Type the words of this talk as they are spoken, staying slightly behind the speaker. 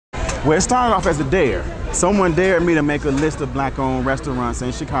Well, it started off as a dare. Someone dared me to make a list of black-owned restaurants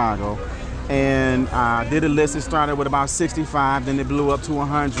in Chicago, and I did a list. It started with about 65, then it blew up to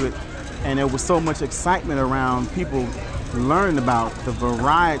 100, and there was so much excitement around people learning about the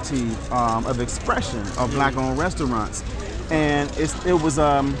variety of expression of black-owned restaurants, and it was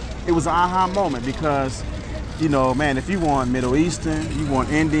an aha moment because, you know, man, if you want Middle Eastern, you want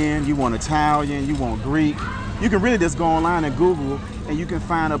Indian, you want Italian, you want Greek, you can really just go online and Google, and you can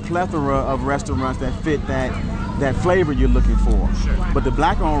find a plethora of restaurants that fit that flavor you're looking for. Sure. But the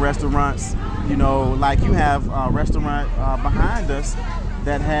black-owned restaurants, you know, like you have a restaurant behind us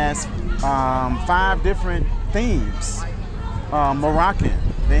that has 5 different themes. Moroccan,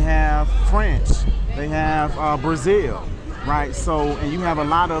 they have French, they have Brazil, right? So, and you have a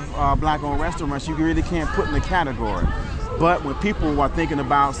lot of black-owned restaurants you really can't put in the category. But when people are thinking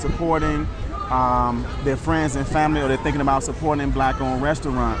about supporting their friends and family, or they're thinking about supporting black-owned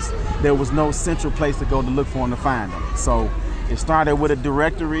restaurants, there was no central place to go to look for them to find them. So it started with a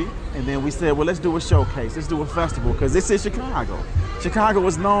directory, and then we said, well, let's do a showcase, let's do a festival, because this is Chicago. Chicago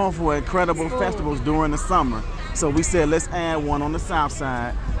was known for incredible festivals during the summer. So we said, let's add one on the South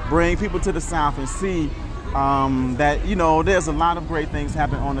Side, bring people to the South and see that, you know, there's a lot of great things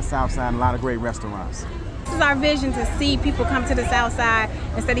happening on the South Side, and a lot of great restaurants. This is our vision, to see people come to the South Side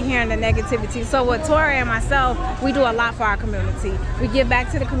instead of hearing the negativity. So with Toure and myself, we do a lot for our community. We give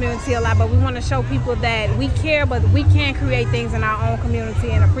back to the community a lot, but we want to show people that we care, but we can create things in our own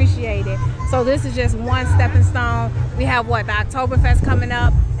community and appreciate it. So this is just one stepping stone. We have the Oktoberfest coming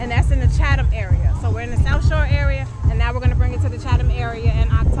up, and that's in the Chatham area. So we're in the South Shore area, and now we're going to bring it to the Chatham area in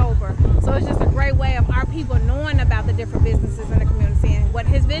October. So it's just a great way of our people knowing about the different businesses in the community, and what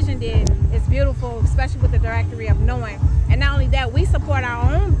his vision did is beautiful, especially with the directory of knowing. And not only that, we support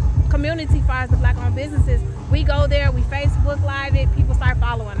our own community as far as the black-owned businesses. We go there, we Facebook Live it, people start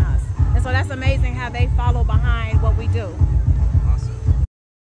following us. And so that's amazing how they follow behind what we do.